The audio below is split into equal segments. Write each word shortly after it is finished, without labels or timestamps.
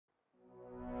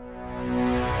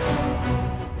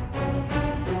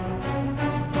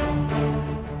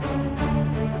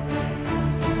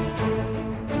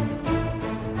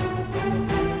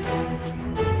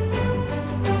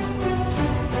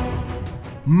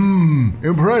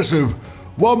Impressive.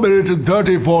 1 minute and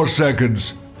 34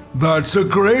 seconds. That's a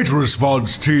great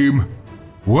response, team.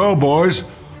 Well, boys,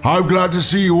 I'm glad to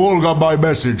see you all got my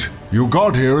message. You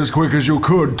got here as quick as you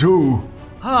could, too.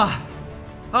 Hold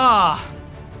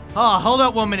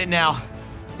up 1 minute now.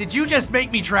 Did you just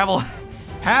make me travel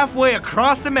halfway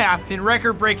across the map in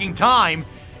record-breaking time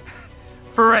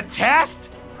for a test?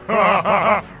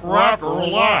 Raptor,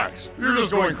 relax. You're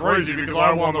just going crazy because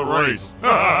I won the race.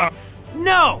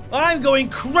 No, I'm going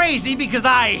crazy because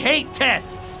I hate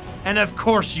tests. And of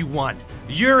course you won.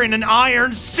 You're in an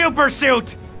iron super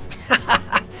suit.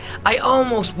 I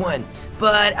almost won,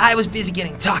 but I was busy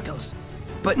getting tacos.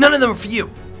 But none of them are for you.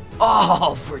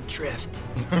 All for Drift.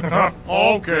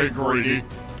 Okay, Greedy.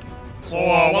 So,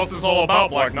 what's this all about,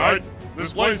 Black Knight?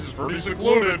 This place is pretty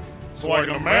secluded, so I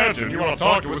can imagine you want to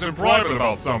talk to us in private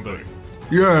about something.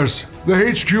 Yes, the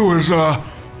HQ is,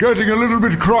 getting a little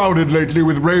bit crowded lately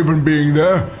with Raven being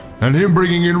there, and him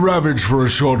bringing in Ravage for a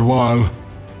short while.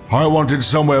 I wanted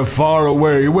somewhere far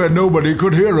away where nobody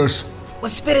could hear us. Well,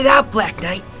 spit it out, Black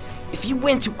Knight. If you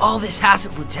went to all this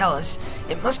hassle to tell us,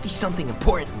 it must be something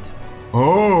important.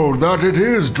 Oh, that it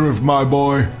is, Drift, my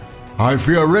boy. I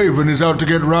fear Raven is out to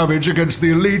get Ravage against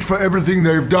the Elite for everything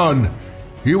they've done.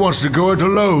 He wants to go it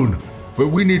alone, but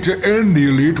we need to end the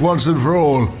Elite once and for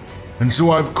all. And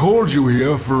so I've called you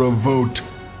here for a vote.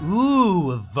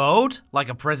 Ooh, a vote? Like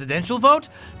a presidential vote?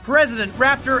 President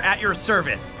Raptor at your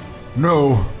service.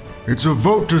 No, it's a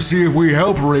vote to see if we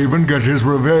help Raven get his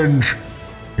revenge.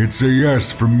 It's a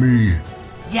yes from me.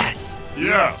 Yes.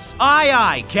 Yes. Aye,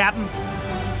 aye, Captain.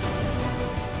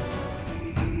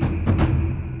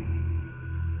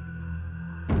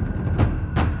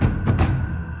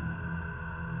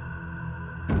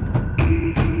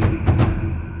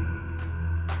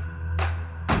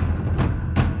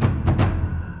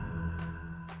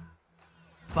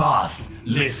 Boss,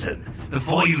 listen.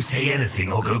 Before you say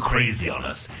anything or go crazy on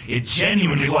us, it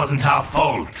genuinely wasn't our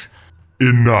fault.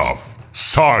 Enough.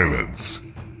 Silence.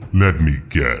 Let me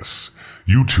guess.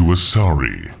 You two are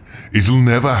sorry. It'll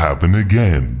never happen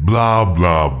again. Blah,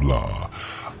 blah, blah.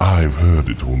 I've heard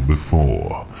it all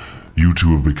before. You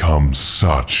two have become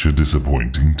such a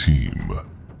disappointing team.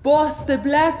 Boss, the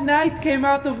Black Knight came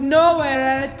out of nowhere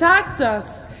and attacked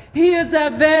us. He is a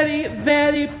very,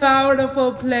 very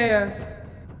powerful player.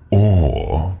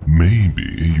 Or maybe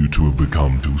you two have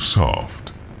become too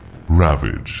soft.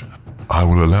 Ravage, I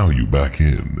will allow you back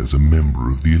in as a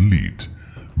member of the Elite,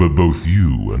 but both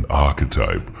you and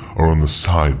Archetype are on the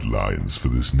sidelines for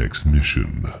this next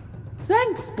mission.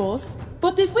 Thanks, boss.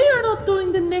 But if we are not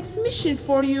doing the next mission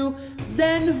for you,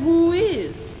 then who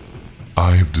is?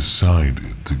 I've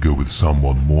decided to go with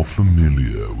someone more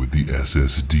familiar with the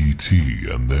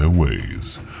SSDT and their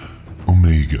ways.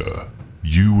 Omega,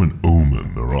 you and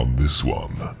Omen are on this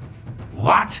one.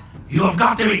 What? You have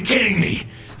got to be kidding me!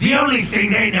 The only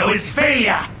thing they know is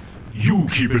failure! You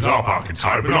keep it up,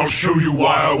 Archetype, and I'll show you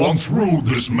why I once ruled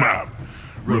this map.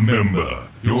 Remember,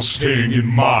 you're staying in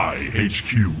my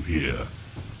HQ here.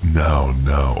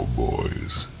 Now,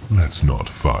 boys, let's not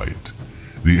fight.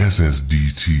 The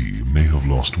SSDT may have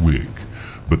lost Wick,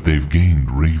 but they've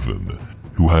gained Raven,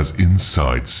 who has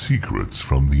inside secrets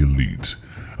from the Elite,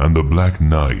 and the Black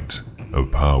Knight, a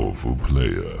powerful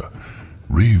player.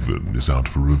 Raven is out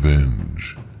for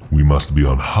revenge. We must be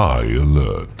on high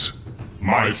alert.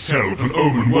 Myself and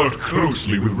Omen worked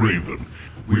closely with Raven.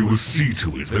 We will see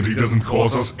to it that he doesn't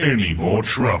cause us any more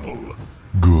trouble.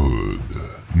 Good.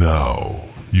 Now,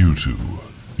 you two,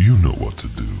 you know what to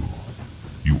do.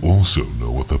 You also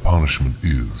know what the punishment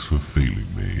is for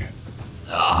failing me.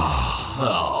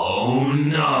 Oh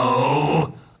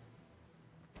no!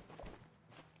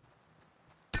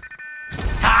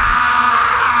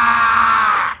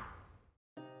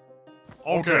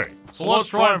 Okay, so let's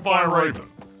try and find Raven.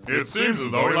 It seems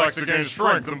as though he likes to gain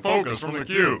strength and focus from the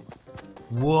cube.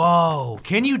 Whoa,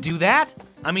 can you do that?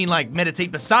 I mean, like,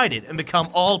 meditate beside it and become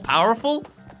all-powerful?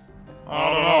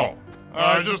 I don't know.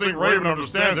 I just think Raven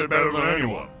understands it better than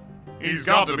anyone. He's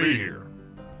got to be here.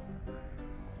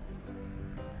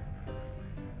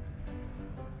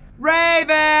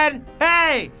 Raven!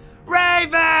 Hey!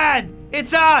 Raven!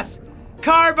 It's us!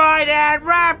 Carbide and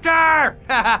Raptor!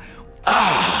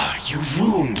 You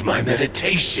ruined my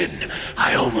meditation.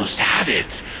 I almost had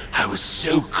it. I was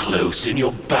so close and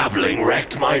your babbling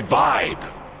wrecked my vibe.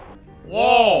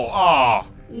 Whoa,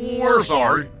 we're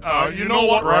sorry. You know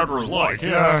what Raptor is like.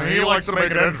 Yeah, he likes to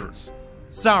make an entrance.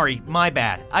 Sorry, my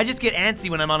bad. I just get antsy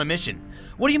when I'm on a mission.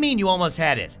 What do you mean you almost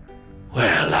had it?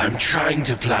 Well, I'm trying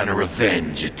to plan a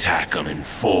revenge attack on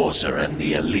Enforcer and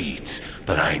the Elite,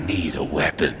 but I need a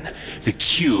weapon. The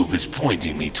cube is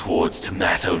pointing me towards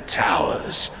Tomato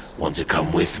Towers. Want to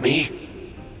come with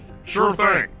me? Sure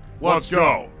thing. Let's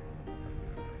go.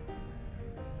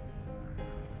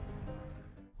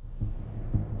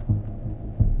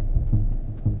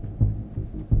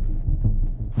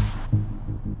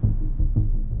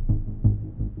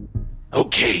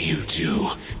 Okay, you two.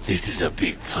 This is a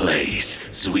big place,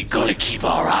 so we gotta keep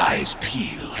our eyes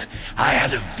peeled. I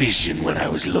had a vision when I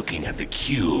was looking at the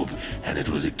cube, and it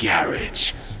was a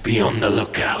garage. Be on the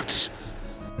lookout.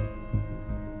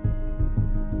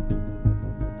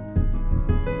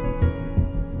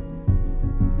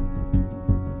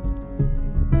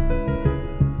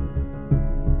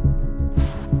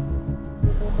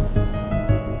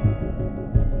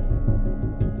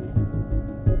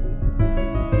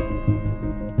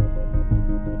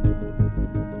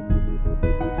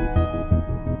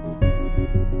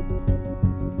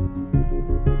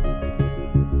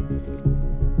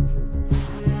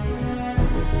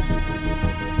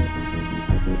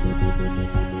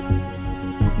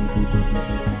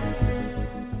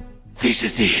 This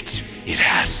is it. It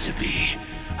has to be.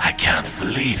 I can't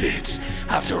believe it.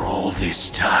 After all this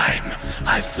time,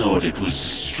 I thought it was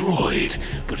destroyed,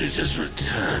 but it has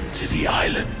returned to the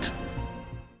island.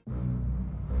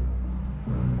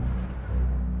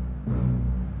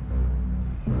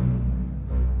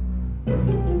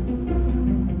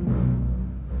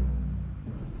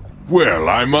 Well,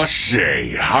 I must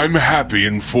say, I'm happy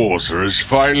Enforcer has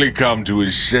finally come to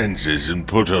his senses and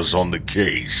put us on the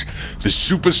case. The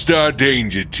Superstar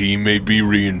Danger Team may be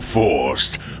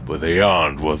reinforced, but they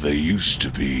aren't what they used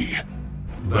to be.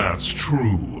 That's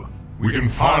true. We can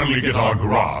finally get our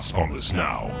grasp on this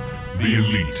now. The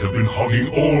Elite have been hogging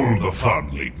all the fun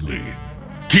lately.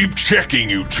 Keep checking,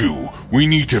 you two. We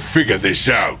need to figure this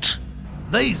out.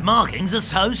 These markings are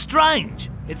so strange.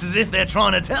 It's as if they're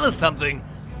trying to tell us something.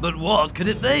 But what could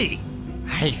it be?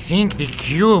 I think the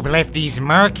cube left these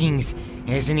markings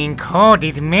as an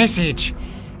encoded message,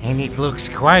 and it looks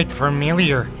quite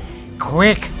familiar.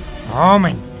 Quick,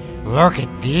 Omen, look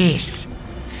at this.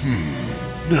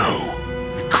 No,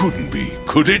 it couldn't be,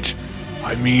 could it?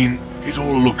 I mean, it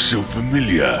all looks so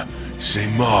familiar.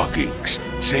 Same markings,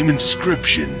 same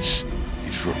inscriptions.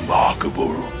 It's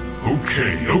remarkable.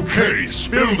 Okay,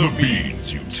 spill the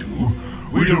beans, you two.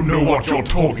 We don't know what you're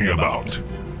talking about.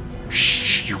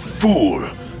 Shh, you fool!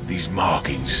 These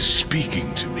markings are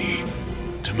speaking to me.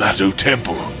 Tomato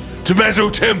Temple! Tomato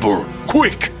Temple!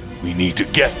 Quick! We need to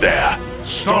get there!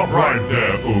 Stop right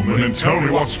there, Omen, and tell me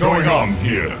what's going on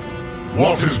here.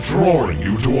 What is drawing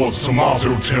you towards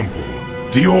Tomato Temple?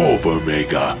 The orb,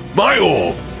 Omega! My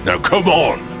orb! Now come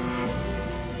on!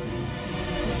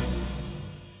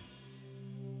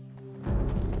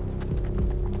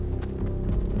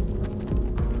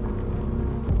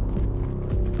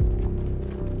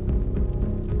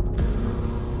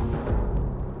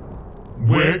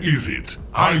 Where is it?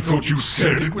 I thought you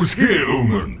said it was here,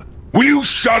 Omen. Will you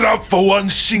shut up for one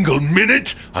single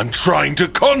minute? I'm trying to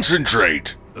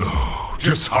concentrate. Oh,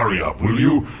 just hurry up, will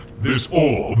you? This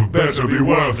orb better be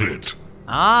worth it.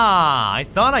 Ah, I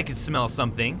thought I could smell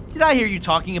something. Did I hear you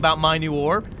talking about my new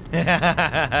orb?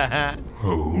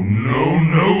 Oh,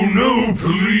 no,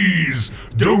 please!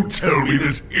 Don't tell me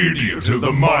this idiot has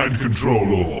the mind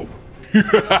control orb.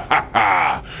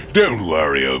 Don't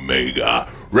worry, Omega.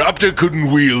 Raptor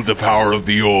couldn't wield the power of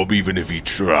the orb even if he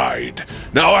tried.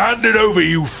 Now hand it over,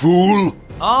 you fool!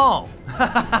 Oh.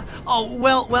 Oh,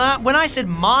 well, when I said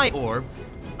my orb,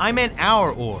 I meant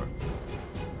our orb.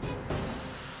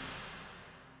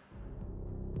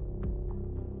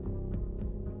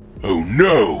 Oh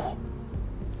no!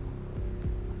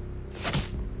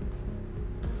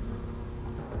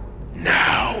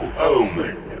 Now,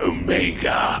 Omen,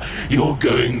 Omega, you're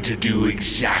going to do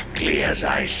exactly as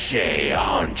I say,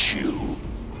 aren't you?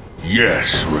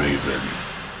 Yes, Raven.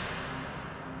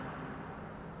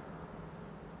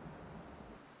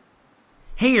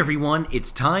 Hey everyone,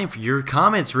 it's time for your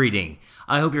comments reading.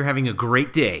 I hope you're having a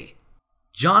great day.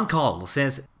 John Caldwell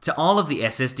says, to all of the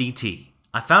SSDT,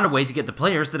 I found a way to get the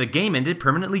players that a game ended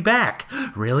permanently back.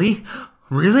 Really?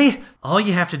 Really? All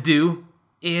you have to do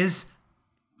is...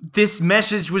 This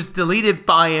message was deleted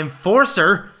by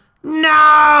Enforcer?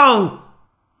 No!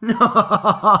 No!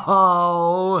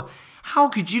 How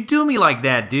could you do me like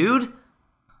that, dude?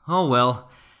 Oh well.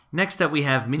 Next up we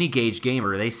have Mini Gauge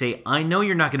Gamer. They say, I know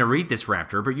you're not going to read this,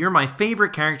 Raptor, but you're my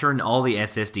favorite character in all the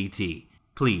SSDT.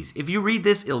 Please, if you read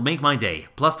this, it'll make my day.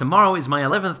 Plus tomorrow is my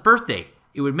 11th birthday.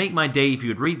 It would make my day if you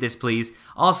would read this, please.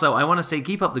 Also, I want to say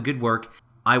keep up the good work.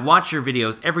 I watch your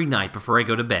videos every night before I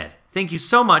go to bed. Thank you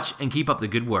so much and keep up the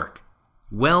good work.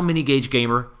 Well, Mini Gauge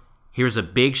Gamer, here's a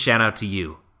big shout out to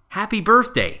you. Happy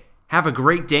birthday! Have a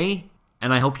great day,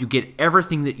 and I hope you get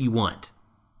everything that you want.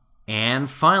 And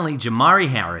finally, Jamari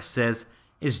Harris says,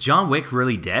 is John Wick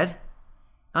really dead?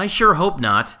 I sure hope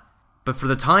not, but for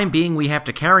the time being we have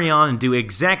to carry on and do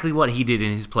exactly what he did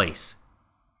in his place.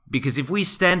 Because if we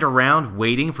stand around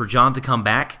waiting for John to come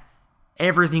back,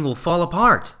 everything will fall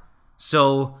apart.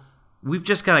 So, we've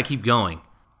just gotta keep going.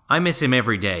 I miss him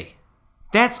every day.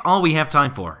 That's all we have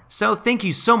time for, so thank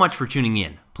you so much for tuning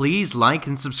in. Please like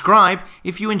and subscribe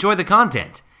if you enjoy the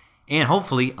content, and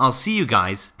hopefully I'll see you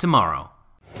guys tomorrow.